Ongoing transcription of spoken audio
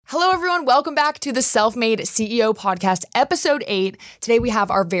Hello, everyone. Welcome back to the Self-Made CEO podcast, episode 8. Today, we have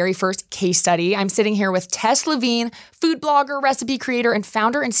our very first case study. I'm sitting here with Tess, Levin, food blogger, recipe creator, and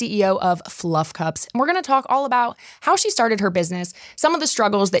founder and CEO of Fluff Cups. And we're going to talk all about how she started her business, some of the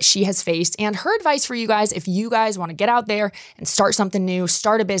struggles that she has faced, and her advice for you guys if you guys want to get out there and start something new,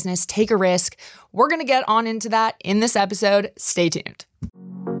 start a business, take a risk. We're going to get on into that in this episode. Stay tuned.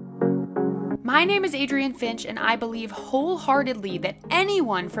 My name is Adrienne Finch, and I believe wholeheartedly that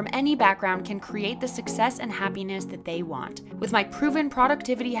anyone from any background can create the success and happiness that they want. With my proven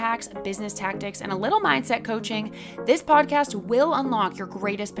productivity hacks, business tactics, and a little mindset coaching, this podcast will unlock your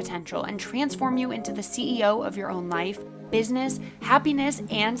greatest potential and transform you into the CEO of your own life, business, happiness,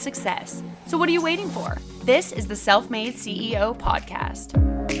 and success. So what are you waiting for? This is the Self-Made CEO podcast.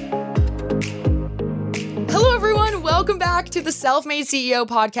 Hello, everyone. Welcome back to the Self-Made CEO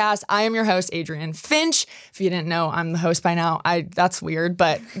podcast. I am your host, Adrienne Finch. If you didn't know, I'm the host by now. That's weird,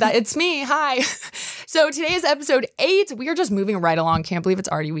 but it's me. Hi. So today is episode 8. We are just moving right along. Can't believe it's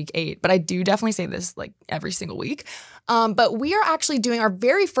already week 8, but I do definitely say this like every single week. But we are actually doing our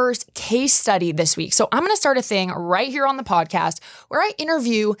very first case study this week. So I'm going to start a thing right here on the podcast where I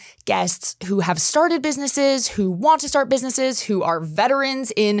interview guests who have started businesses, who want to start businesses, who are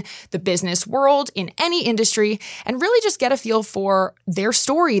veterans in the business world, in any industry, and really just get a feel for their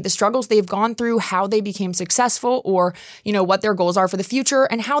story, the struggles they've gone through, how they became successful, or, what their goals are for the future,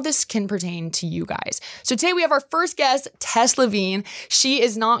 and how this can pertain to you guys. So today we have our first guest, Tess Levin. She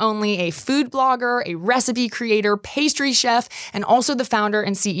is not only a food blogger, a recipe creator, pastry chef, and also the founder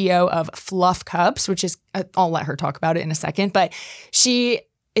and CEO of Fluff Cups, which is, I'll let her talk about it in a second, but she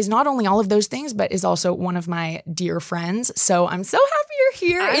is not only all of those things, but is also one of my dear friends. So I'm so happy you're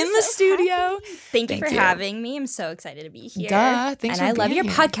here in the studio. Thank you for having me. I'm so excited to be here. Duh, thanks for being love your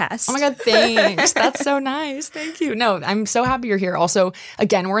here. podcast. Oh my God, thanks. That's so nice. Thank you. No, I'm so happy you're here. Also,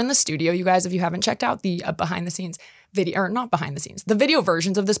 again, we're in the studio. You guys, if you haven't checked out the behind the scenes video, or not behind the scenes, the video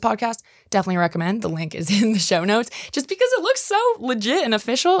versions of this podcast, definitely recommend. The link is in the show notes just because it looks so legit and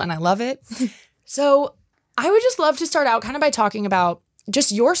official and I love it. So I would just love to start out kind of by talking about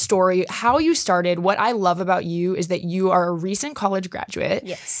just your story, how you started. What I love about you is that you are a recent college graduate.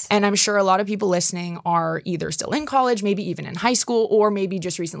 Yes. And I'm sure a lot of people listening are either still in college, maybe even in high school, or maybe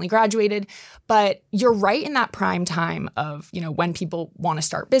just recently graduated. But you're right in that prime time of, when people want to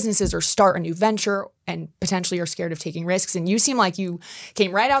start businesses or start a new venture and potentially are scared of taking risks. And you seem like you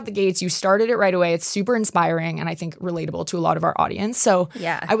came right out the gates. You started it right away. It's super inspiring and I think relatable to a lot of our audience. So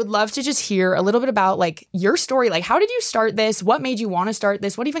yeah, I would love to just hear a little bit about your story. How did you start this? What made you want to start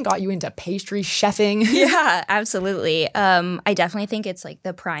this? What even got you into pastry chefing? Yeah, absolutely. I definitely think it's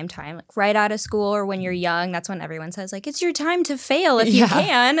the prime time, right out of school or when you're young. That's when everyone says it's your time to fail if you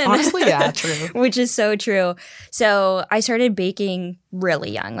can. And honestly, yeah, true. Which is so true. So I started baking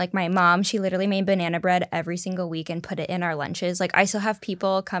really young. My mom, she literally made banana bread every single week and put it in our lunches. I still have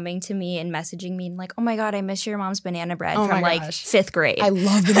people coming to me and messaging me and oh my God, I miss your mom's banana bread from 5th grade. I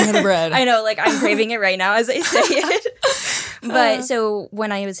love banana bread. I know, I'm craving it right now as I say it. But so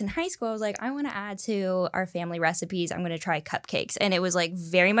when I was in high school, I was I want to add to our family recipes. I'm going to try cupcakes. And it was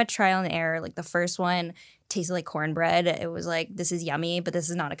very much trial and error. The first one tasted like cornbread. It was this is yummy, but this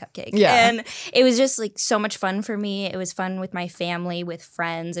is not a cupcake. Yeah. And it was just so much fun for me. It was fun with my family, with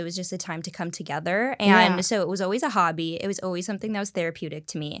friends. It was just a time to come together. And so it was always a hobby. It was always something that was therapeutic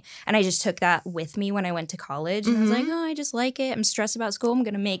to me. And I just took that with me when I went to college. And I was I just like it. I'm stressed about school. I'm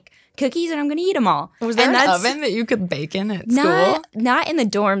going to make cookies and I'm going to eat them all. Was there an oven that you could bake in at school? Not in the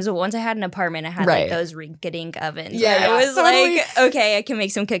dorms, but once I had an apartment, I had those rink-a-dink ovens. Yeah, I was totally. Okay, I can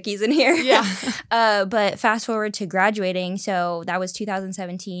make some cookies in here. Yeah. But fast forward to graduating. So that was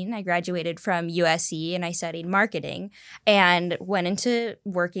 2017. I graduated from USC and I studied marketing and went into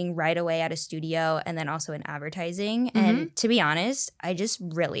working right away at a studio and then also in advertising. And to be honest, I just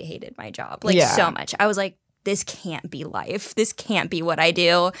really hated my job so much. I was this can't be life. This can't be what I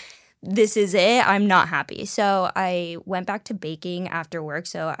do. This is it. I'm not happy. So I went back to baking after work.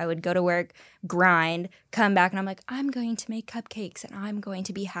 So I would go to work, grind, come back, and I'm I'm going to make cupcakes and I'm going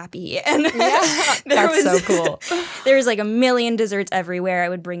to be happy. And that's so cool. There was a million desserts everywhere. I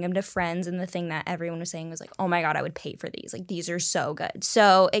would bring them to friends. And the thing that everyone was saying was oh my God, I would pay for these. These are so good.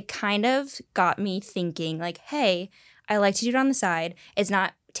 So it kind of got me thinking hey, I like to do it on the side. It's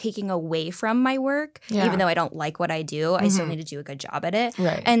not taking away from my work, even though I don't like what I do. I still need to do a good job at it.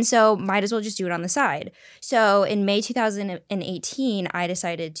 Right. And so might as well just do it on the side. So in May 2018, I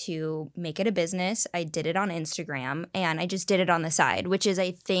decided to make it a business. I did it on Instagram and I just did it on the side, which is,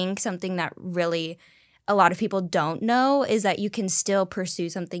 I think, something that really a lot of people don't know is that you can still pursue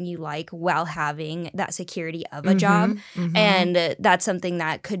something you like while having that security of a job. And that's something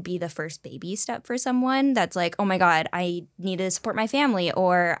that could be the first baby step for someone that's like, oh my God, I need to support my family,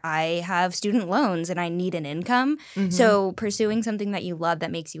 or I have student loans and I need an income. So pursuing something that you love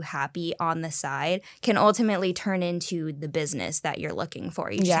that makes you happy on the side can ultimately turn into the business that you're looking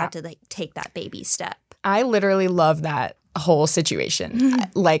for. You just have to like take that baby step. I literally love that whole situation.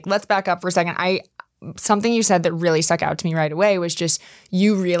 Like, let's back up for a second. Something you said that really stuck out to me right away was just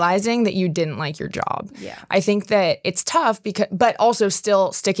you realizing that you didn't like your job. Yeah. I think that it's tough but also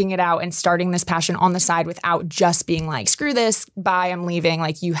still sticking it out and starting this passion on the side without just being like, screw this, bye, I'm leaving.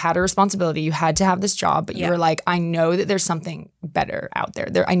 Like, you had a responsibility. You had to have this job, but you were like, I know that there's something better out there.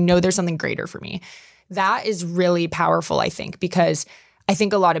 I know there's something greater for me. That is really powerful, I think, because I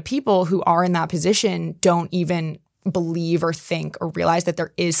think a lot of people who are in that position don't even believe or think or realize that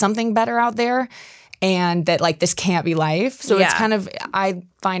there is something better out there. And that, like, this can't be life. So it's kind of, I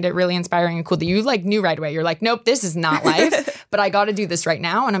find it really inspiring and cool that you, like, knew right away. You're like, nope, this is not life, but I got to do this right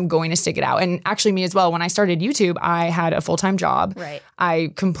now and I'm going to stick it out. And actually me as well, when I started YouTube, I had a full-time job. Right.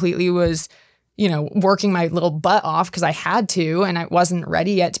 I completely was, working my little butt off because I had to, and I wasn't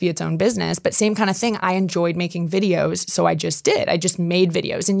ready yet to be its own business. But same kind of thing. I enjoyed making videos, so I just did. I just made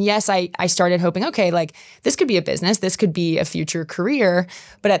videos. And yes, I started hoping, okay, like, this could be a business. This could be a future career.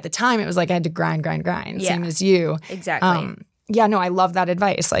 But at the time, it was like I had to grind. Same as you. Exactly. I love that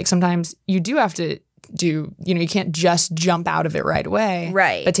advice. Like, sometimes you do have to you can't just jump out of it right away.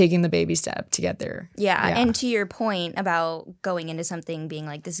 Right. But taking the baby step to get there. Yeah. And to your point about going into something being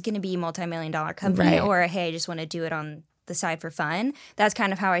like, this is going to be a multi-million-dollar company, or hey, I just want to do it on the side for fun. That's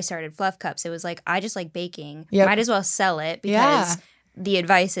kind of how I started Fluff Cups. It was like, I just like baking. Might as well sell it because the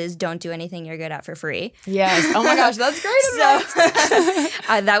advice is don't do anything you're good at for free. Yes. Oh my gosh, that's great advice.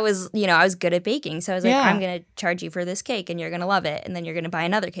 That was, I was good at baking. So I was like, I'm going to charge you for this cake and you're going to love it. And then you're going to buy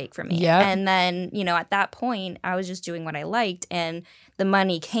another cake from me. Yeah. And then, at that point, I was just doing what I liked and the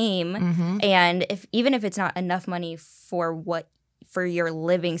money came. And even if it's not enough money for your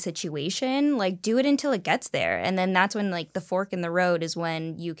living situation, like, do it until it gets there. And then that's when, like, the fork in the road is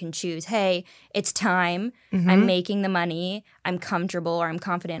when you can choose, hey, it's time. I'm making the money. I'm comfortable, or I'm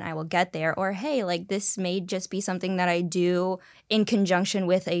confident I will get there. Or, hey, like, this may just be something that I do in conjunction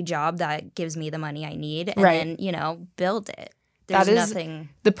with a job that gives me the money I need. And then, build it. There's that is nothing.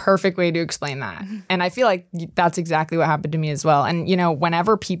 The perfect way to explain that. And I feel like that's exactly what happened to me as well. And,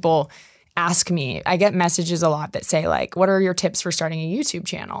 whenever people ask me, I get messages a lot that say, like, what are your tips for starting a YouTube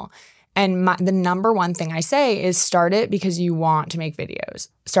channel? And the number one thing I say is start it because you want to make videos.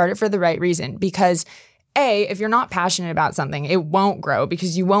 Start it for the right reason. Because if you're not passionate about something, it won't grow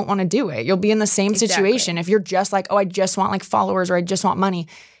because you won't want to do it. You'll be in the same situation. If you're just like, oh, I just want like followers or I just want money,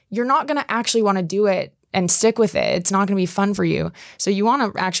 you're not going to actually want to do it and stick with it. It's not going to be fun for you. So you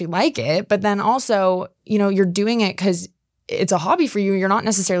want to actually like it, but then also, you're doing it because it's a hobby for you. You're not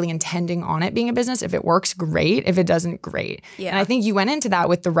necessarily intending on it being a business. If it works, great. If it doesn't, great. Yeah. And I think you went into that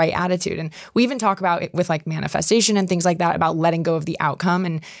with the right attitude. And we even talk about it with like manifestation and things like that, about letting go of the outcome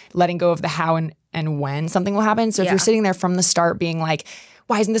and letting go of the how and when something will happen. So if you're sitting there from the start being like,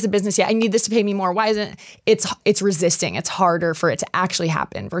 why isn't this a business yet? I need this to pay me more. Why isn't it's resisting. It's harder for it to actually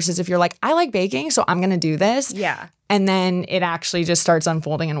happen versus if you're like, I like baking, so I'm going to do this. Yeah. And then it actually just starts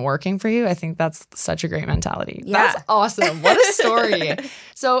unfolding and working for you. I think that's such a great mentality. Yeah. That's awesome. What a story.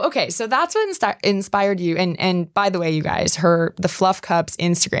 So that's what inspired you. And by the way, you guys, the Fluff Cups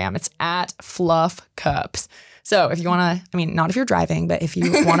Instagram, it's at Fluff Cups. So if you want to, not if you're driving, but if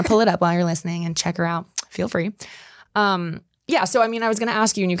you want to pull it up while you're listening and check her out, feel free. So I was going to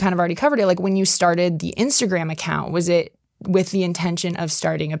ask you, and you kind of already covered it, like when you started the Instagram account, was it with the intention of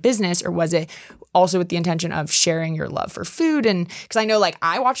starting a business, or was it also with the intention of sharing your love for food? And because I know, like,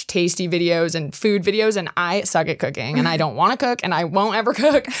 I watch tasty videos and food videos, and I suck at cooking, and I don't want to cook, and I won't ever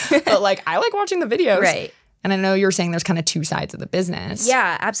cook, but like I like watching the videos. Right. And I know you were saying there's kind of two sides of the business.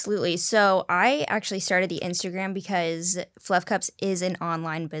 Yeah, absolutely. So I actually started the Instagram because Fluff Cups is an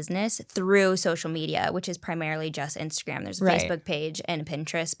online business through social media, which is primarily just Instagram. There's a Facebook page and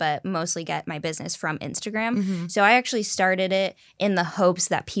Pinterest, but mostly get my business from Instagram. Mm-hmm. So I actually started it in the hopes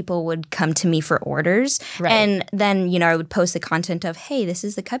that people would come to me for orders. Right. And then, I would post the content of, hey, this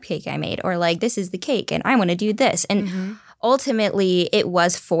is the cupcake I made, or like, this is the cake and I want to do this. And ultimately it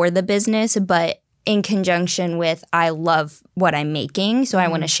was for the business, but in conjunction with I love what I'm making, so I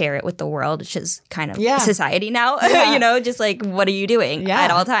want to share it with the world, which is kind of society now, just like, what are you doing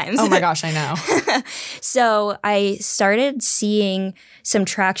at all times? Oh my gosh, I know. So I started seeing some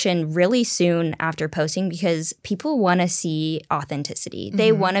traction really soon after posting because people want to see authenticity.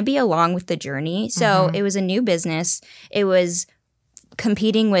 They want to be along with the journey. So it was a new business. It was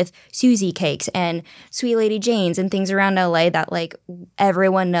competing with Susie Cakes and Sweet Lady Jane's and things around LA that like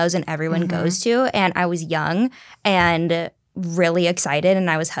everyone knows and everyone goes to. And I was young and really excited and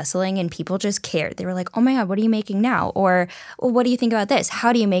I was hustling and people just cared. They were like, oh my God, what are you making now? Or, well, what do you think about this?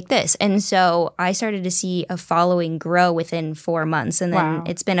 How do you make this? And so I started to see a following grow within 4 months. And then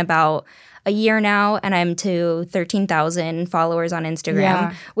it's been about a year now and I'm to 13,000 followers on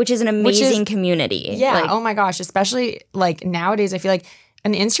Instagram, which is an amazing community. Yeah. Like, oh my gosh. Especially like nowadays, I feel like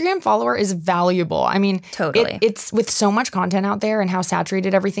an Instagram follower is valuable. I mean, totally. It's with so much content out there and how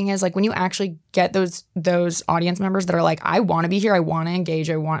saturated everything is. Like when you actually get those audience members that are like, I want to be here, I want to engage,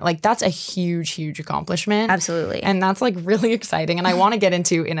 like that's a huge, huge accomplishment. Absolutely. And that's like really exciting. And I want to get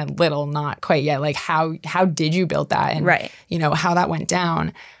into in a little, not quite yet, like how did you build that and how that went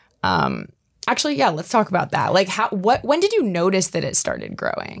down. Actually, let's talk about that. Like when did you notice that it started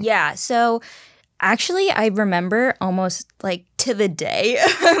growing? Yeah. So actually, I remember almost like to the day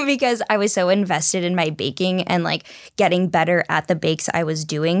because I was so invested in my baking and like getting better at the bakes I was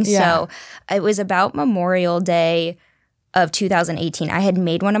doing. So it was about Memorial Day of 2018. I had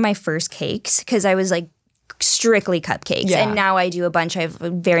made one of my first cakes because I was like strictly cupcakes. And now I do a bunch. I've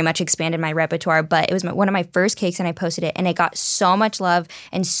very much expanded my repertoire, but it was one of my first cakes and I posted it and it got so much love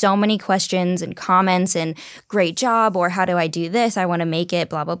and so many questions and comments and great job or how do I do this? I want to make it,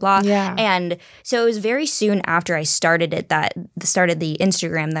 blah, blah, blah. Yeah. And so it was very soon after I started it started the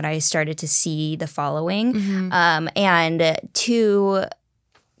Instagram that I started to see the following. And to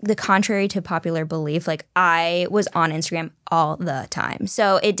the contrary to popular belief, like I was on Instagram all the time.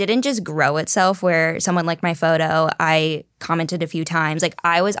 So it didn't just grow itself where someone liked my photo, I commented a few times. Like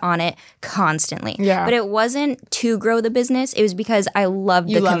I was on it constantly. Yeah. But it wasn't to grow the business. It was because I loved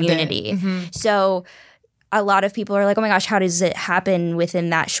the community. So a lot of people are like, oh my gosh, how does it happen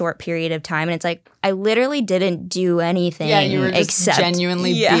within that short period of time? And it's like, I literally didn't do anything. Yeah, you were just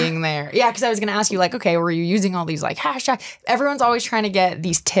genuinely being there. Yeah, because I was going to ask you like, okay, were you using all these like hashtags? Everyone's always trying to get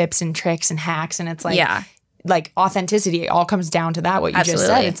these tips and tricks and hacks. And it's like, like authenticity, it all comes down to that, what you just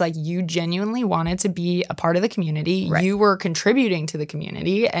said. It's like you genuinely wanted to be a part of the community. Right. You were contributing to the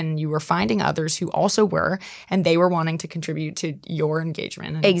community and you were finding others who also were, and they were wanting to contribute to your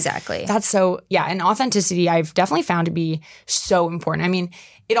engagement. And exactly. That's so, and authenticity I've definitely found to be so important. I mean,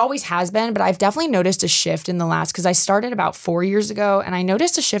 it always has been, but I've definitely noticed a shift in the last, because I started about 4 years ago, and I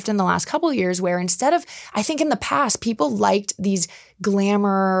noticed a shift in the last couple of years where instead of, I think in the past, people liked these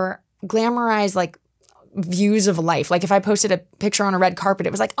glamorized like views of life. Like if I posted a picture on a red carpet,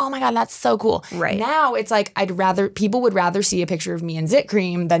 it was like, oh my God, that's so cool. Right. Now it's like people would rather see a picture of me in zit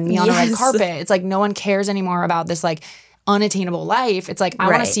cream than me on a red carpet. It's like no one cares anymore about this like unattainable life. It's like I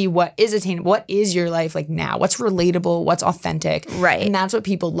want to see what is attainable. What is your life like now? What's relatable? What's authentic? Right. And that's what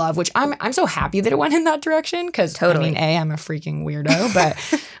people love, which I'm so happy that it went in that direction because I mean, I'm a freaking weirdo,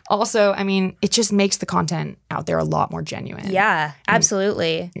 but also, I mean, it just makes the content out there a lot more genuine. Yeah,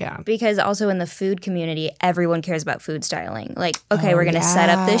 absolutely. Yeah. Because also in the food community, everyone cares about food styling. Like, okay, we're going to set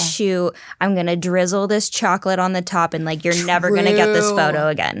up this shoot. I'm going to drizzle this chocolate on the top and like you're never going to get this photo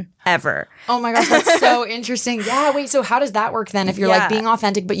again. Ever. Oh my gosh, that's so interesting. Yeah, wait, so how does that work then if you're like being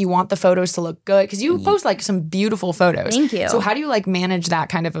authentic but you want the photos to look good? Because you post like some beautiful photos. Thank you. So how do you like manage that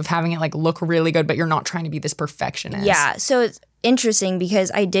kind of having it like look really good but you're not trying to be this perfectionist? Yeah, so it's interesting because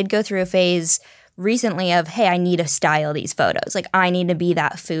I did go through a phase recently of, hey, I need to style these photos. Like I need to be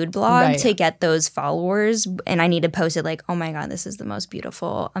that food blog to get those followers, and I need to post it like, oh my God, this is the most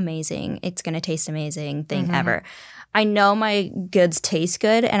beautiful, amazing, it's going to taste amazing thing ever. I know my goods taste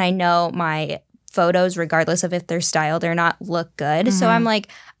good and I know my photos, regardless of if they're styled or not, look good. So I'm like,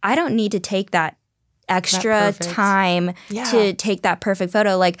 I don't need to take that extra time to take that perfect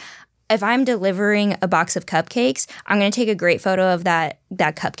photo. Like if I'm delivering a box of cupcakes, I'm going to take a great photo of that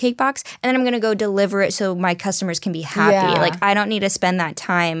cupcake box and then I'm going to go deliver it so my customers can be happy. Yeah. Like I don't need to spend that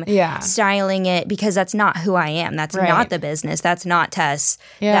time styling it because that's not who I am. That's not the business. That's not Tess.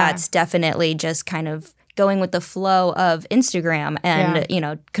 Yeah. That's definitely just kind of going with the flow of Instagram and, you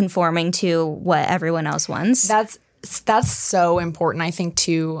know, conforming to what everyone else wants. That's so important, I think,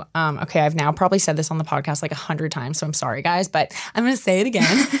 too. Okay, I've now probably said this on the podcast like 100 times, so I'm sorry, guys, but I'm going to say it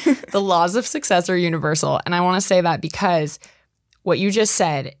again. The laws of success are universal, and I want to say that because what you just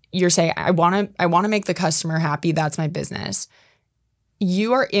said, you're saying, I want to make the customer happy. That's my business.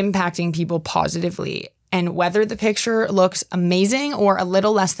 you are impacting people positively. And whether the picture looks amazing or a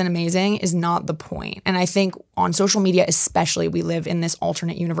little less than amazing is not the point. And I think on social media, especially, we live in this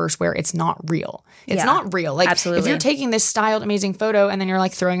alternate universe where it's not real. It's not real. Like, absolutely. If you're taking this styled, amazing photo and then you're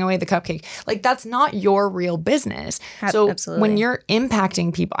like throwing away the cupcake, like that's not your real business. So absolutely. when you're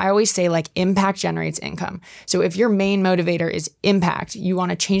impacting people, I always say like impact generates income. So if your main motivator is impact, you want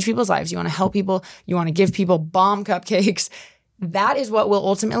to change people's lives, you want to help people, you want to give people bomb cupcakes, that is what will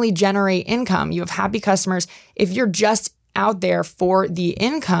ultimately generate income. You have happy customers. If you're just out there for the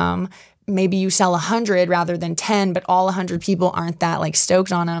income, maybe you sell 100 rather than 10, but all 100 people aren't that like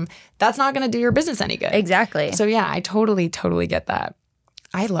stoked on them. That's not going to do your business any good. Exactly. So yeah, I totally get that.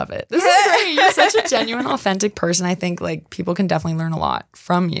 I love it. This is great. You're such a genuine, authentic person. I think like people can definitely learn a lot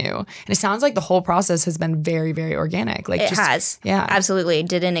from you. And it sounds like the whole process has been very, very organic. Like it has. Yeah. Absolutely.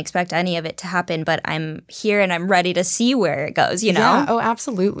 Didn't expect any of it to happen, but I'm here and I'm ready to see where it goes, you know? Yeah. Oh,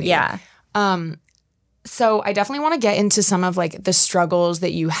 absolutely. Yeah. So I definitely want to get into some of like the struggles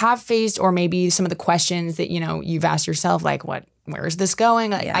that you have faced, or maybe some of the questions that, you know, you've asked yourself, like where is this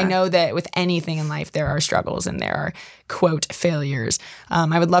going? Yeah. I know that with anything in life, there are struggles and there are, quote, failures.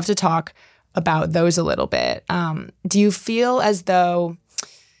 I would love to talk about those a little bit. Do you feel as though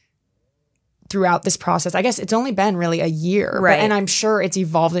throughout this process, I guess it's only been really a year, right? And I'm sure it's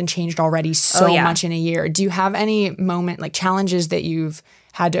evolved and changed already so much in a year. Do you have any moment, like challenges that you've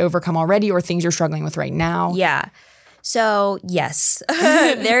had to overcome already, or things you're struggling with right now? Yeah. So yes,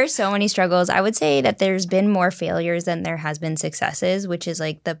 there are so many struggles. I would say that there's been more failures than there has been successes, which is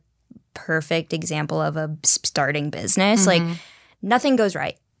like the perfect example of a starting business. Like nothing goes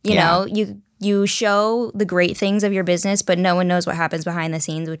right. You know, you show the great things of your business, but no one knows what happens behind the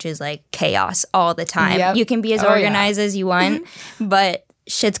scenes, which is like chaos all the time. Yep. You can be as organized as you want, but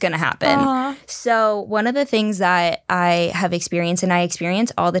shit's gonna happen. So one of the things that I have experienced, and I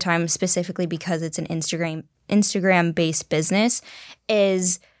experience all the time specifically because it's an Instagram-based business,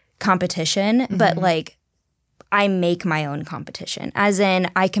 is competition. But like I make my own competition, as in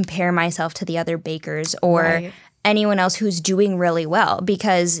I compare myself to the other bakers or anyone else who's doing really well,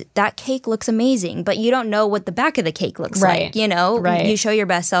 because that cake looks amazing, but you don't know what the back of the cake looks like, you know? You show your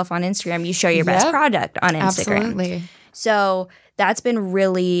best self on Instagram, you show your best product on Instagram. Absolutely. So that's been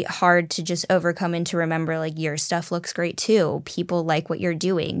really hard to just overcome and to remember, like, your stuff looks great too. People like what you're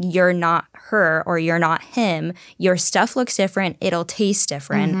doing. You're not her or you're not him. Your stuff looks different. It'll taste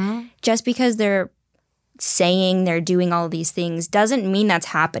different. Just because they're saying they're doing all these things doesn't mean that's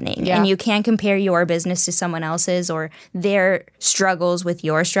happening. And you can't compare your business to someone else's or their struggles with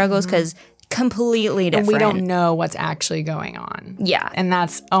your struggles, because completely different. And we don't know what's actually going on. Yeah. And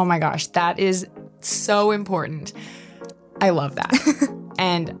that's, oh my gosh, that is so important. I love that.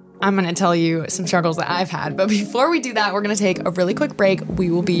 And I'm going to tell you some struggles that I've had. But before we do that, we're going to take a really quick break.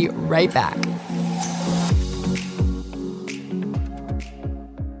 We will be right back.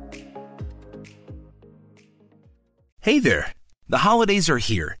 Hey there. The holidays are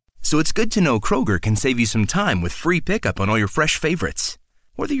here, so it's good to know Kroger can save you some time with free pickup on all your fresh favorites.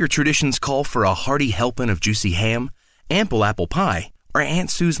 Whether your traditions call for a hearty helping of juicy ham, ample apple pie, or Aunt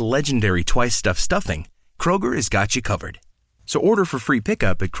Sue's legendary twice-stuffed stuffing, Kroger has got you covered. So order for free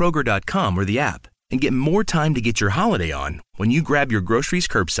pickup at Kroger.com or the app and get more time to get your holiday on when you grab your groceries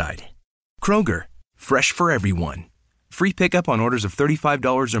curbside. Kroger, fresh for everyone. Free pickup on orders of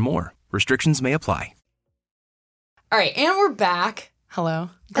 $35 or more. Restrictions may apply. All right, and we're back. Hello.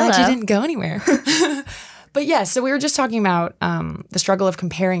 Glad you didn't go anywhere. But yeah, so we were just talking about the struggle of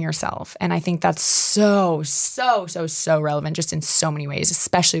comparing yourself. And I think that's so relevant just in so many ways,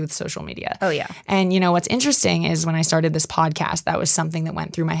 especially with social media. Oh, yeah. And, you know, what's interesting is when I started this podcast, that was something that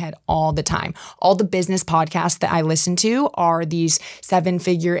went through my head all the time. All the business podcasts that I listen to are these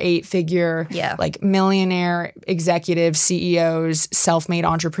 7-figure, 8-figure, like millionaire executives, CEOs, self-made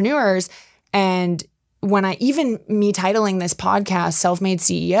entrepreneurs. And when me titling this podcast, Self-Made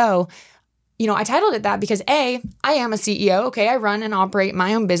CEO, you know, I titled it that because I am a CEO. Okay, I run and operate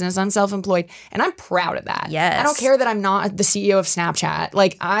my own business. I'm self-employed, and I'm proud of that. Yes. I don't care that I'm not the CEO of Snapchat.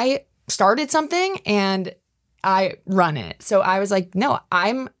 Like, I started something and I run it. So I was like, no,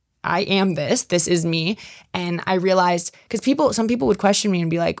 I am this. This is me. And I realized, because some people would question me and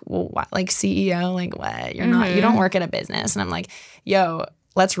be like, well, what, like CEO, like what? You're not, you don't work at a business. And I'm like, yo,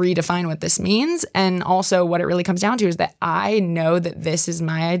 let's redefine what this means. And also what it really comes down to is that I know that this is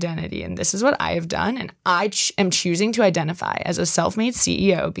my identity and this is what I have done. And I am choosing to identify as a self-made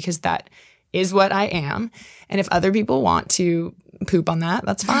CEO because that is what I am. And if other people want to poop on that,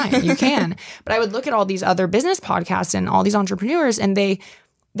 that's fine. You can. But I would look at all these other business podcasts and all these entrepreneurs, and they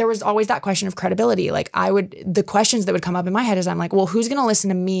there was always that question of credibility. Like the questions that would come up in my head is I'm like, well, who's going to listen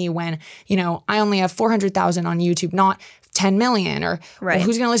to me when, I only have 400,000 on YouTube, not 10 million, or well,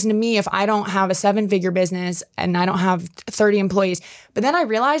 who's going to listen to me if I don't have a 7-figure business and I don't have 30 employees? But then I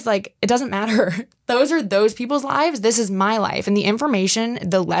realized like, it doesn't matter. Those are those people's lives. This is my life. And the information,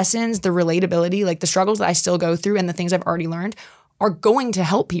 the lessons, the relatability, like the struggles that I still go through and the things I've already learned are going to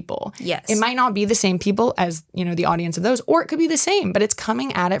help people. Yes. It might not be the same people as, the audience of those, or it could be the same, but it's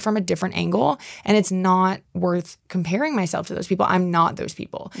coming at it from a different angle, and it's not worth comparing myself to those people. I'm not those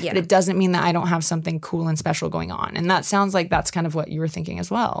people. Yeah. But it doesn't mean that I don't have something cool and special going on. And that sounds like that's kind of what you were thinking as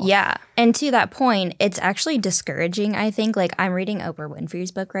well. Yeah. And to that point, it's actually discouraging, I think. Like, I'm reading Oprah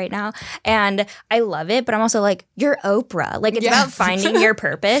Winfrey's book right now, and I love it, but I'm also like, you're Oprah. Like, it's about finding your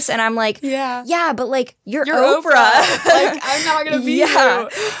purpose. And I'm like, yeah, but like, you're Oprah. Like, I'm not going to be you.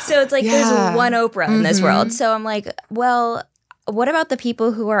 So it's like there's one Oprah in this world. So I'm like, well, what about the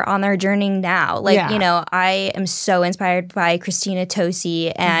people who are on their journey now? Like, I am so inspired by Christina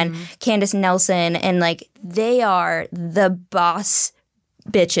Tosi and Candace Nelson, and like they are the boss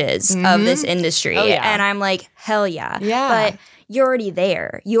bitches of this industry. Oh, yeah. And I'm like, hell yeah. Yeah. But you're already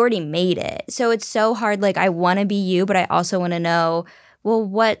there. You already made it. So it's so hard. Like, I want to be you, but I also want to know, well,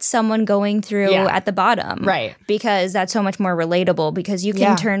 what's someone going through at the bottom? Right. Because that's so much more relatable, because you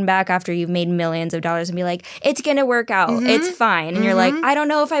can turn back after you've made millions of dollars and be like, it's going to work out. It's fine. And you're like, I don't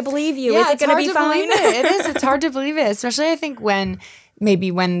know if I believe you. Is it going to be fine? It is. It's hard to believe it. Especially I think when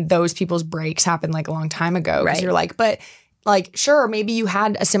those people's breaks happened like a long time ago. Because you're like, but like, sure, maybe you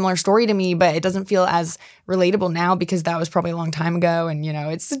had a similar story to me, but it doesn't feel as relatable now because that was probably a long time ago, and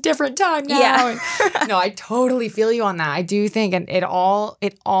it's a different time now. Yeah. No, I totally feel you on that. I do think, and it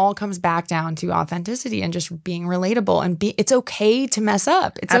all comes back down to authenticity and just being relatable, and it's okay to mess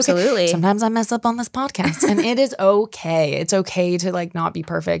up. It's Absolutely. Okay. Sometimes I mess up on this podcast, and it is okay. It's okay to like not be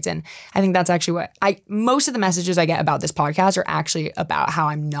perfect. And I think that's actually most of the messages I get about this podcast are actually about how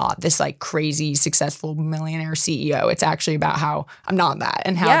I'm not this like crazy successful millionaire CEO. It's actually about how I'm not that,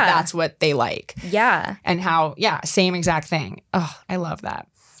 and how that's what they like. Yeah. And how, same exact thing. Oh, I love that.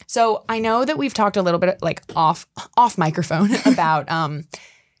 So I know that we've talked a little bit like off microphone about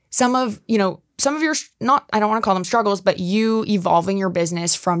some of your, I don't want to call them struggles, but you evolving your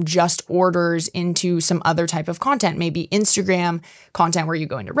business from just orders into some other type of content, maybe Instagram content where you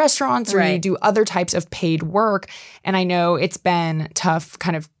go into restaurants or you do other types of paid work. And I know it's been tough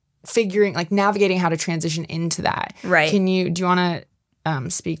kind of navigating how to transition into that. Right. Do you want to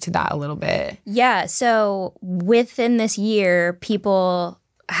speak to that a little bit? Yeah. So within this year, people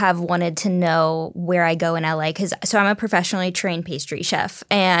have wanted to know where I go in LA, so I'm a professionally trained pastry chef.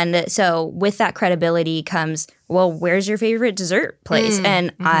 And so with that credibility comes, well, where's your favorite dessert place?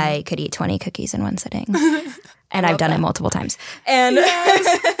 And I could eat 20 cookies in one sitting. And I've done it multiple times. And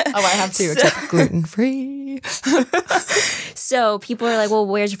I have too, except gluten-free. So people are like, well,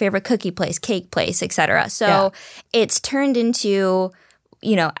 where's your favorite cookie place, cake place, etc. So it's turned into,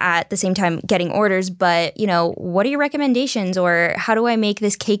 at the same time getting orders, but, what are your recommendations, or how do I make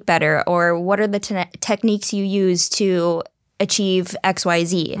this cake better? Or what are the techniques you use to achieve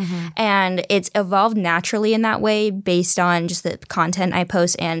XYZ? And it's evolved naturally in that way based on just the content I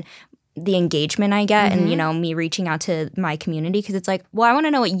post and the engagement I get and, me reaching out to my community, because it's like, well, I want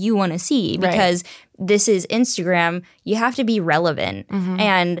to know what you want to see, because this is Instagram. You have to be relevant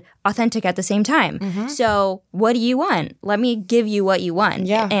and authentic at the same time. So what do you want? Let me give you what you want.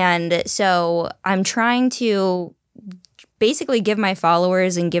 Yeah. And so I'm trying to basically give my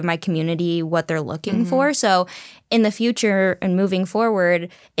followers and give my community what they're looking for. So in the future and moving forward,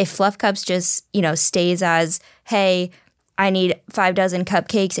 if Fluff Cups just, stays as, hey, I need 5 dozen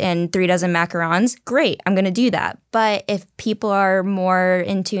cupcakes and 3 dozen macarons, great, I'm going to do that. But if people are more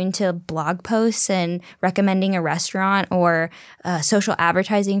in tune to blog posts and recommending a restaurant, or social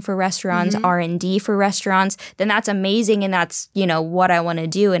advertising for restaurants, R&D for restaurants, then that's amazing, and that's, what I want to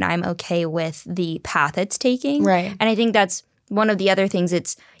do, and I'm okay with the path it's taking. Right. And I think that's one of the other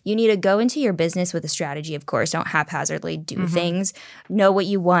things. You need to go into your business with a strategy, of course. Don't haphazardly do things. Know what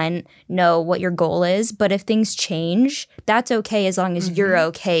you want. Know what your goal is. But if things change, that's okay, as long as you're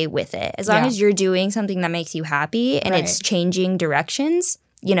okay with it. As long as you're doing something that makes you happy and it's changing directions,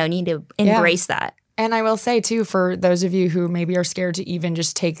 need to embrace that. And I will say, too, for those of you who maybe are scared to even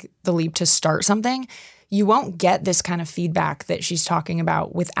just take the leap to start something, you won't get this kind of feedback that she's talking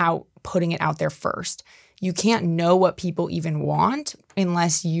about without putting it out there first. You can't know what people even want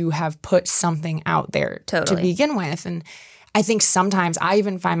unless you have put something out there to begin with. And I think sometimes I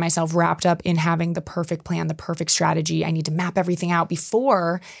even find myself wrapped up in having the perfect plan, the perfect strategy. I need to map everything out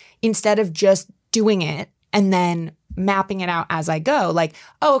before, instead of just doing it and then mapping it out as I go. Like,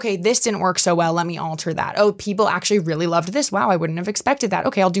 oh, okay, this didn't work so well. Let me alter that. Oh, people actually really loved this. Wow, I wouldn't have expected that.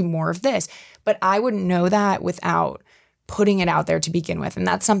 Okay, I'll do more of this. But I wouldn't know that without putting it out there to begin with. And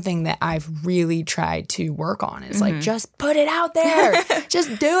that's something that I've really tried to work on is like, just put it out there.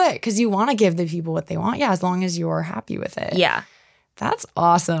 Just do it. Because you want to give the people what they want. Yeah, as long as you're happy with it. Yeah. That's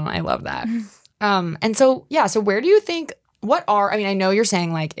awesome. I love that. And so, yeah, so where do you think, I know you're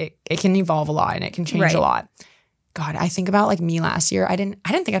saying like it can evolve a lot and it can change a lot. God, I think about like me last year. I didn't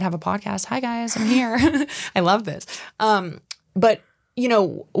think I'd have a podcast. Hi guys, I'm here. I love this. But you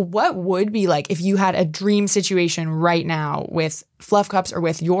know, what would be like if you had a dream situation right now with Fluff Cups or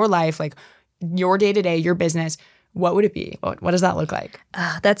with your life, like your day-to-day, your business, what would it be? What does that look like?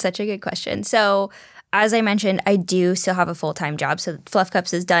 That's such a good question. So as I mentioned, I do still have a full-time job. So Fluff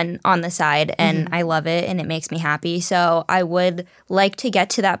Cups is done on the side and I love it and it makes me happy. So I would like to get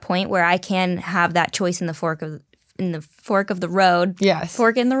to that point where I can have that choice in the fork of the road. Yes.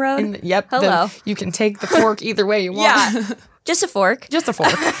 Fork in the road? Yep. Hello. You can take the fork either way you want. Yeah. Just a fork. Just a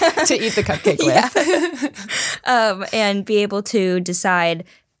fork to eat the cupcake with. And be able to decide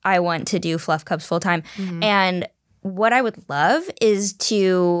I want to do Fluff Cups full time. And what I would love is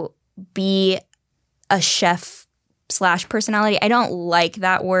to be a chef / personality. I don't like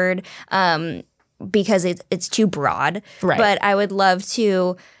that word because it's too broad. Right. But I would love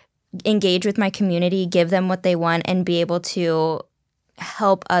to engage with my community, give them what they want, and be able to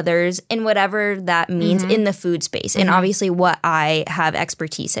help others in whatever that means in the food space and obviously what I have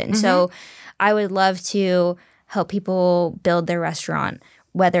expertise in. So I would love to help people build their restaurant,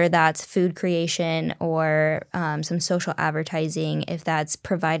 whether that's food creation or some social advertising, if that's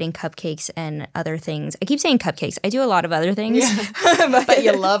providing cupcakes and other things. I keep saying cupcakes. I do a lot of other things. Yeah. But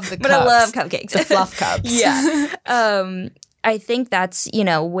you love the cups. But I love cupcakes. The Fluff Cups. Yeah. I think that's,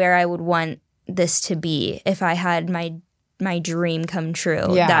 where I would want this to be if I had my dream come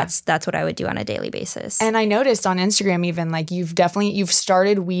true. Yeah. That's what I would do on a daily basis. And I noticed on Instagram even like you've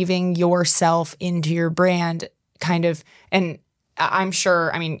started weaving yourself into your brand kind of, and I'm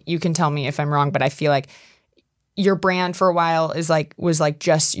sure, you can tell me if I'm wrong, but I feel like your brand for a while was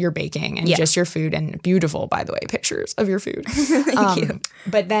just your baking and just your food, and beautiful, by the way, pictures of your food. Thank you.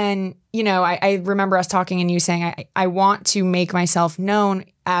 But then, I remember us talking and you saying, I want to make myself known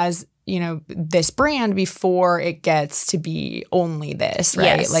as, this brand before it gets to be only this,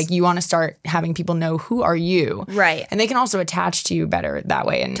 right? Yes. Like you want to start having people know who are you. Right. And they can also attach to you better that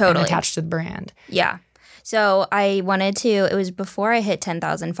way and attach to the brand. Yeah. So I wanted to, it was before I hit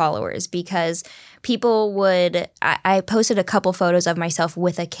 10,000 followers because people I posted a couple photos of myself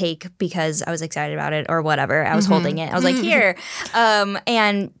with a cake because I was excited about it or whatever. I was holding it. I was like, here.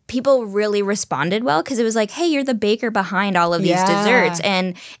 And people really responded well because it was like, hey, you're the baker behind all of these desserts.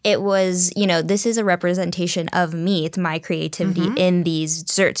 And it was, this is a representation of me. It's my creativity in these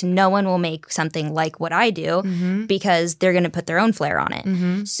desserts. No one will make something like what I do because they're going to put their own flair on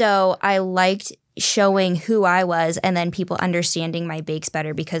it. So I liked showing who I was and then people understanding my bakes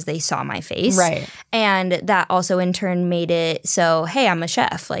better because they saw my face. Right. And that also in turn made it so, hey, I'm a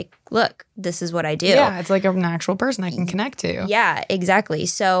chef. Like, look, this is what I do. Yeah, it's like an actual person I can connect to. Yeah, exactly.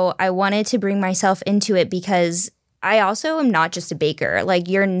 So I wanted to bring myself into it because I also am not just a baker. Like,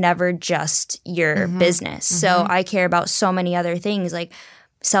 you're never just your business. So I care about so many other things like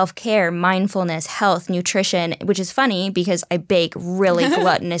self-care, mindfulness, health, nutrition, which is funny because I bake really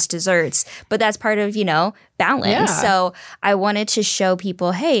gluttonous desserts, but that's part of, balance. Yeah. So I wanted to show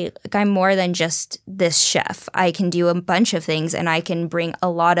people, hey, I'm more than just this chef. I can do a bunch of things and I can bring a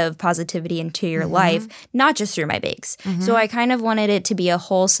lot of positivity into your life, not just through my bakes. So I kind of wanted it to be a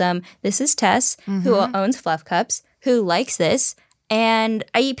wholesome, this is Tess, who owns Fluff Cups, who likes this, and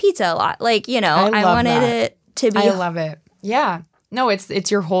I eat pizza a lot. Like, I wanted it to be. I love it. Yeah. No, it's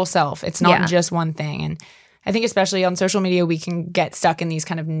your whole self. It's not just one thing. And I think especially on social media, we can get stuck in these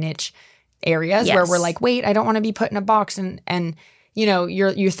kind of niche areas where we're like, wait, I don't want to be put in a box. And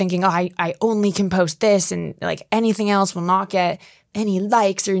you're thinking, oh, I only can post this and like anything else will not get any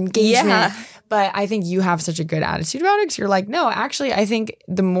likes or engagement. Yeah. But I think you have such a good attitude about it because you're like, no, actually, I think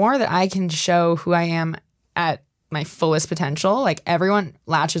the more that I can show who I am at my fullest potential, like everyone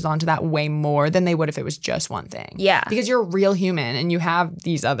latches onto that way more than they would if it was just one thing. Yeah. Because you're a real human and you have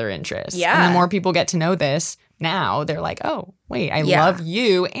these other interests. Yeah. And the more people get to know this now, they're like, oh, wait, I love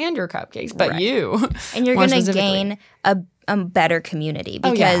you and your cupcakes, but you. And you're going to gain a a better community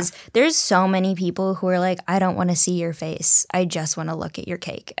because there's so many people who are like, I don't want to see your face. I just want to look at your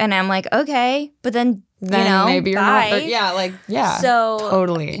cake. And I'm like, okay, but then maybe you're bye. not. So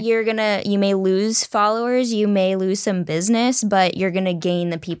totally. You may lose followers, you may lose some business, but you're going to gain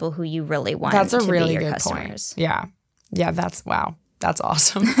the people who you really want That's a to really be your good customers. point. Yeah. Yeah, that's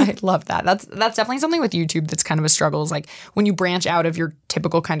awesome. I love that. That's definitely something with YouTube that's kind of a struggle, is like when you branch out of your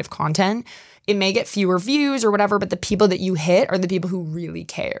typical kind of content, it may get fewer views or whatever, but the people that you hit are the people who really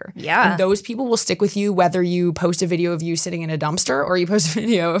care. Yeah. And those people will stick with you whether you post a video of you sitting in a dumpster or you post a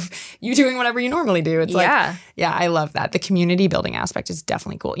video of you doing whatever you normally do. It's I love that. The community building aspect is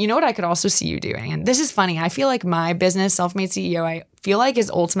definitely cool. You know what I could also see you doing? And this is funny. I feel like my business, Self-Made CEO, I feel like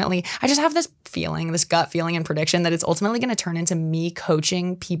is ultimately, I just have this feeling, this gut feeling and prediction that it's ultimately going to turn into me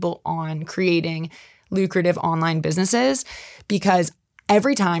coaching people on creating lucrative online businesses, because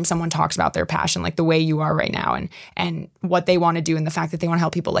every time someone talks about their passion, like the way you are right now and what they want to do and the fact that they want to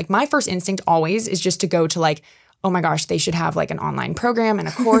help people, like my first instinct always is just to go to like, oh my gosh, they should have like an online program and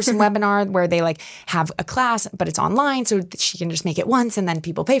a course and webinar where they like have a class, but it's online. So she can just make it once and then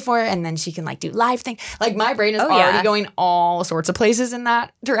people pay for it. And then she can like do live thing. Like my brain is already going all sorts of places in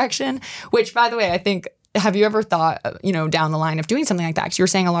that direction, which by the way, I think, have you ever thought, down the line of doing something like that? Because you were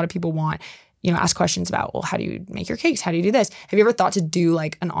saying a lot of people want, ask questions about, well, how do you make your cakes? How do you do this? Have you ever thought to do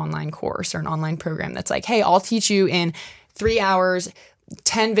like an online course or an online program that's like, hey, I'll teach you in 3 hours,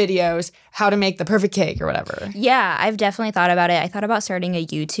 10 videos, how to make the perfect cake or whatever? Yeah, I've definitely thought about it. I thought about starting a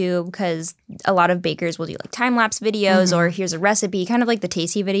YouTube because a lot of bakers will do like time-lapse videos or here's a recipe, kind of like the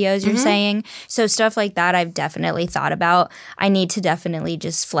tasty videos you're saying. So stuff like that I've definitely thought about. I need to definitely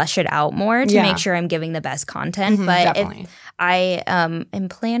just flesh it out more to make sure I'm giving the best content. But I am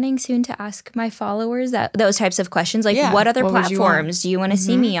planning soon to ask my followers those types of questions, like what other platforms do you want to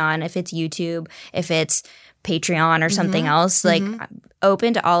see me on? If it's YouTube, if it's Patreon or something else, like I'm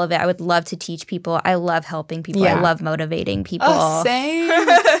open to all of it. I would love to teach people. I love helping people. I love motivating people. Oh, same.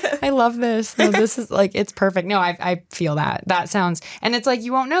 I love this. No, this is like, it's perfect. No, I feel that. That sounds, and it's like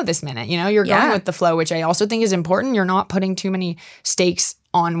you won't know this minute, you're going with the flow, which I also think is important. You're not putting too many stakes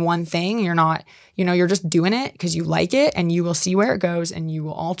on one thing. You're not, you're just doing it because you like it and you will see where it goes and you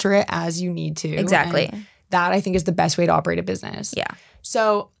will alter it as you need to. Exactly. And that I think is the best way to operate a business. Yeah.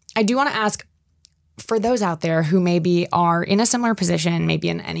 So I do want to ask, for those out there who maybe are in a similar position, maybe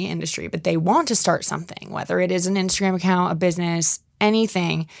in any industry, but they want to start something, whether it is an Instagram account, a business,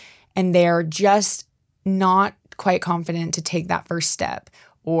 anything, and they're just not quite confident to take that first step,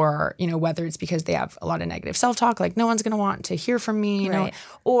 or, whether it's because they have a lot of negative self-talk, like no one's going to want to hear from me,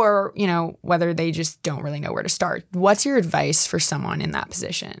 or, whether they just don't really know where to start. What's your advice for someone in that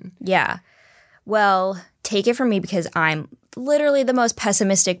position? Yeah. Well, take it from me because I'm literally the most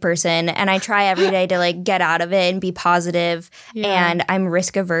pessimistic person and I try every day to like get out of it and be positive. And I'm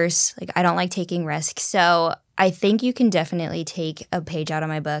risk averse. Like I don't like taking risks. So I think you can definitely take a page out of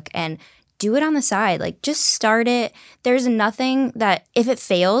my book and do it on the side. Like just start it. There's nothing that if it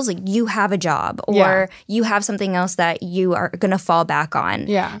fails, like you have a job or you have something else that you are going to fall back on.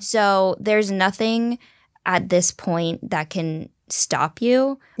 Yeah. So there's nothing at this point that can stop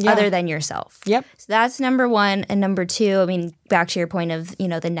you other than yourself. Yep. So that's number one. And number two, I mean, back to your point of,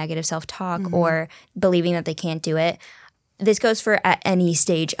 the negative self-talk or believing that they can't do it. This goes for at any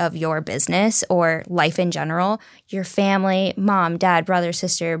stage of your business or life in general. Your family, mom, dad, brother,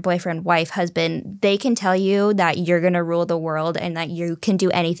 sister, boyfriend, wife, husband, they can tell you that you're going to rule the world and that you can do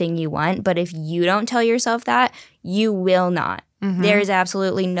anything you want. But if you don't tell yourself that, you will not. There is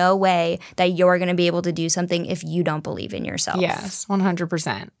absolutely no way that you're going to be able to do something if you don't believe in yourself. Yes,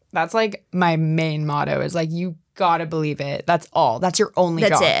 100%. That's like my main motto is like, you got to believe it. That's all. That's your only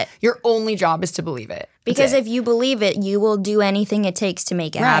job. That's it. Your only job is to believe it. Because if you believe it, you will do anything it takes to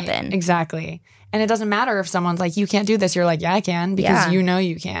make it happen. Exactly. And it doesn't matter if someone's like, you can't do this. You're like, yeah, I can, because you know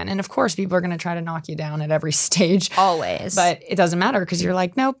you can. And of course, people are going to try to knock you down at every stage. Always. But it doesn't matter because you're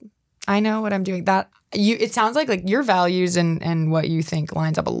like, nope, I know what I'm doing. It sounds like your values and what you think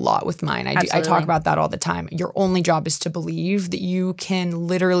lines up a lot with mine. I talk about that all the time. Your only job is to believe that you can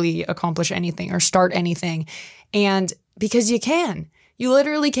literally accomplish anything or start anything. And because you can. You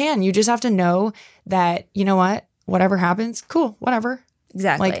literally can. You just have to know that, you know what? Whatever happens, cool, whatever.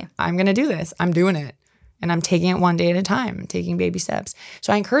 Exactly. Like, I'm going to do this. I'm doing it. And I'm taking it one day at a time, taking baby steps.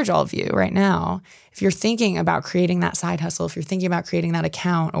 So I encourage all of you right now, if you're thinking about creating that side hustle, if you're thinking about creating that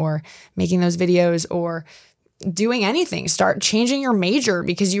account or making those videos or doing anything, start changing your major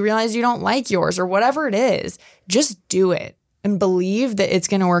because you realize you don't like yours or whatever it is, just do it and believe that it's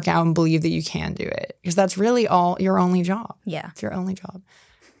going to work out and believe that you can do it because that's really all your only job. Yeah. It's your only job.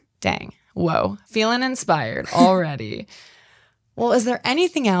 Dang. Whoa. Feeling inspired already. Well, is there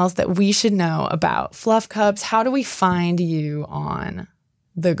anything else that we should know about Fluff Cups? How do we find you on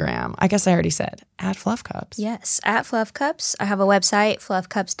the gram? I guess I already said at Fluff Cups. Yes, at Fluff Cups. I have a website,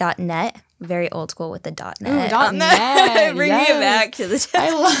 fluffcups.net. Very old school with the .net. Ooh, .net. Bring me back to the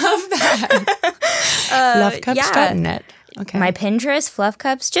I love that. Fluffcups.net. Okay. My Pinterest, Fluff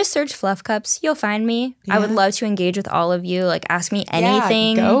Cups. Just search Fluff Cups. You'll find me. Yeah. I would love to engage with all of you. Like, ask me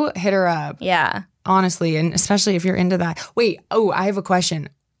anything. Yeah, go hit her up. Yeah. Honestly, and especially if you're into that. Wait, I have a question.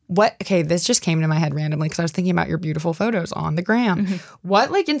 Okay, this just came to my head randomly because I was thinking about your beautiful photos on the gram. Mm-hmm.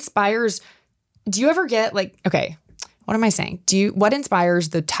 What inspires, do you ever get okay, what am I saying? What inspires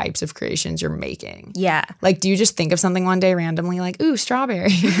the types of creations you're making? Yeah. Do you just think of something one day randomly ooh,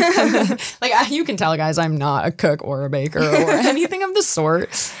 strawberry? You can tell, guys, I'm not a cook or a baker or anything of the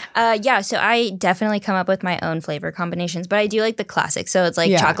sort. Yeah, so I definitely come up with my own flavor combinations, but I do like the classics. So it's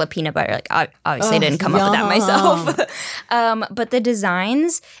chocolate peanut butter. Obviously I didn't come up with that myself. But the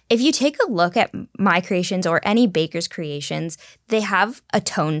designs, if you take a look at my creations or any baker's creations, they have a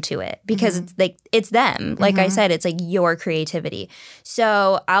tone to it because it's them. Like I said, it's your creativity.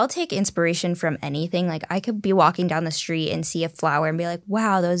 So I'll take inspiration from anything. I could be walking down the street and see a flower and be like,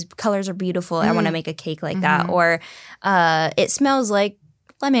 wow, those colors are beautiful. I want to make a cake like that. Or it smells like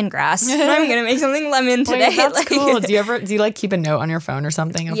lemongrass. I'm going to make something lemon today. Wait, that's cool. Do you keep a note on your phone or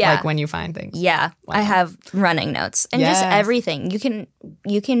something of when you find things? Yeah. Wow. I have running notes and just everything.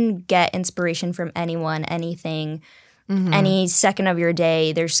 You can get inspiration from anyone, anything. Mm-hmm. Any second of your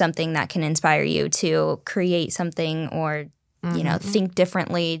day, there's something that can inspire you to create something or, think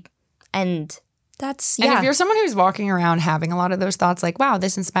differently. And that's, And if you're someone who's walking around having a lot of those thoughts, wow,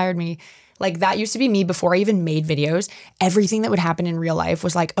 this inspired me. That used to be me before I even made videos. Everything that would happen in real life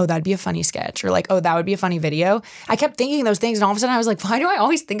was oh, that'd be a funny sketch. Or oh, that would be a funny video. I kept thinking those things and all of a sudden I was why do I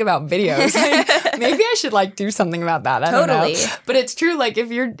always think about videos? Maybe I should do something about that. I don't know. But it's true.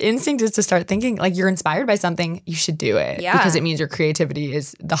 If your instinct is to start thinking you're inspired by something, you should do it. Yeah. Because it means your creativity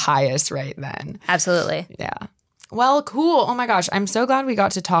is the highest right then. Absolutely. Yeah. Well, cool. Oh my gosh. I'm so glad we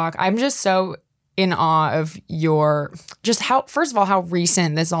got to talk. I'm just so in awe of first of all, how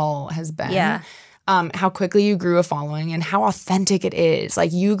recent this all has been. Yeah. How quickly you grew a following and how authentic it is.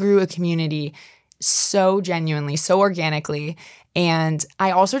 You grew a community so genuinely, so organically. And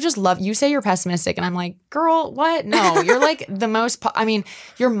I also just love, you say you're pessimistic and I'm girl, what? No, you're the most,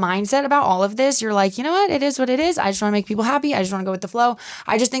 your mindset about all of this, you're you know what? It is what it is. I just want to make people happy. I just want to go with the flow.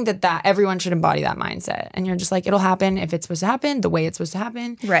 I just think that everyone should embody that mindset. And you're just it'll happen if it's supposed to happen, the way it's supposed to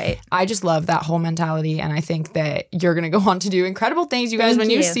happen. Right. I just love that whole mentality. And I think that you're going to go on to do incredible things. You guys, when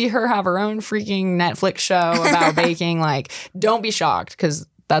you see her have her own freaking Netflix show about baking, don't be shocked because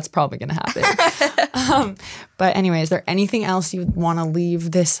that's probably going to happen. But anyway, is there anything else you want to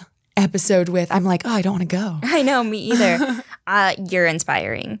leave this episode with? I'm I don't want to go. I know, me either. You're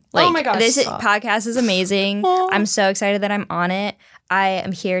inspiring. Oh my gosh. This podcast is amazing. Aww. I'm so excited that I'm on it. I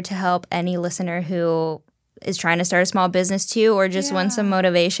am here to help any listener who is trying to start a small business too or just wants some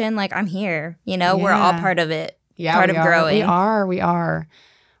motivation. I'm here. We're all part of it. Yeah, part of growing. We are.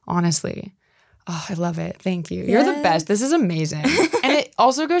 Honestly. Oh, I love it. Thank you. You're the best. This is amazing. And it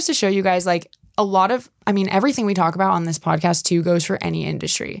also goes to show you guys a lot of, everything we talk about on this podcast too goes for any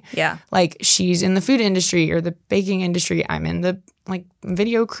industry. Yeah. She's in the food industry or the baking industry. I'm in the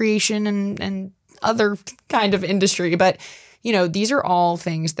video creation and other kind of industry. But, these are all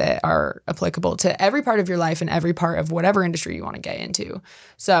things that are applicable to every part of your life and every part of whatever industry you want to get into.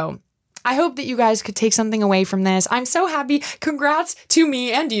 So I hope that you guys could take something away from this. I'm so happy. Congrats to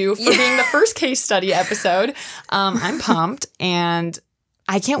me and you for being the first case study episode. I'm pumped and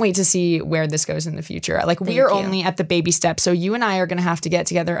I can't wait to see where this goes in the future. We are only at the baby steps. So you and I are going to have to get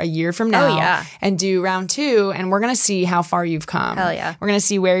together a year from now and do round 2. And we're going to see how far you've come. Hell yeah. We're going to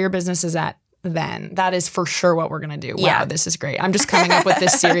see where your business is at then. That is for sure what we're going to do. Wow, this is great. I'm just coming up with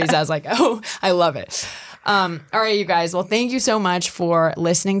this series as oh, I love it. All right, you guys. Well, thank you so much for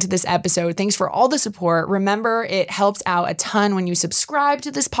listening to this episode. Thanks for all the support. Remember, it helps out a ton when you subscribe to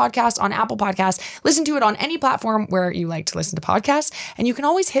this podcast on Apple Podcasts. Listen to it on any platform where you like to listen to podcasts. And you can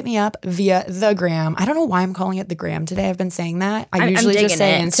always hit me up via the gram. I don't know why I'm calling it the gram today. I've been saying that. I usually just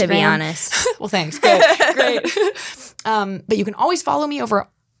say Instagram. To be honest. Well, thanks. Good. Great. But you can always follow me over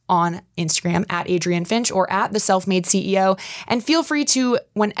on Instagram at Adrienne Finch or at The Self-Made CEO. And feel free to,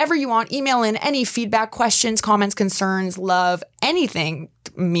 whenever you want, email in any feedback, questions, comments, concerns, love, anything,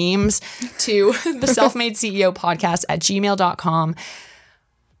 memes to the Self-Made CEO podcast at gmail.com.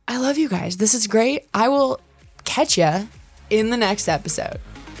 I love you guys. This is great. I will catch you in the next episode.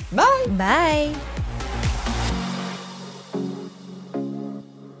 Bye. Bye.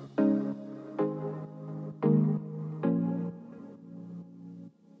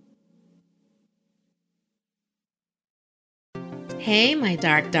 Hey, my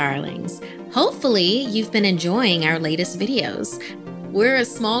dark darlings. Hopefully, you've been enjoying our latest videos. We're a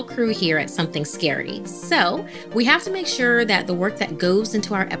small crew here at Something Scary, so we have to make sure that the work that goes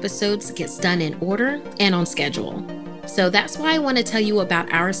into our episodes gets done in order and on schedule. So that's why I want to tell you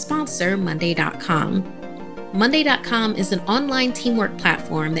about our sponsor, Monday.com. Monday.com is an online teamwork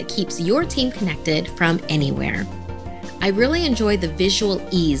platform that keeps your team connected from anywhere. I really enjoy the visual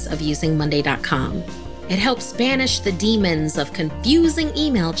ease of using Monday.com. It helps banish the demons of confusing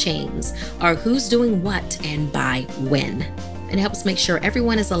email chains or who's doing what and by when. It helps make sure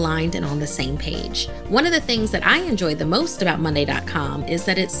everyone is aligned and on the same page. One of the things that I enjoy the most about Monday.com is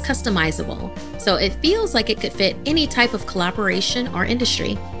that it's customizable, so it feels like it could fit any type of collaboration or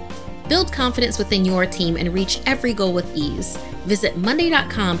industry. Build confidence within your team and reach every goal with ease. Visit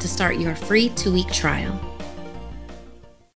Monday.com to start your free 2-week trial.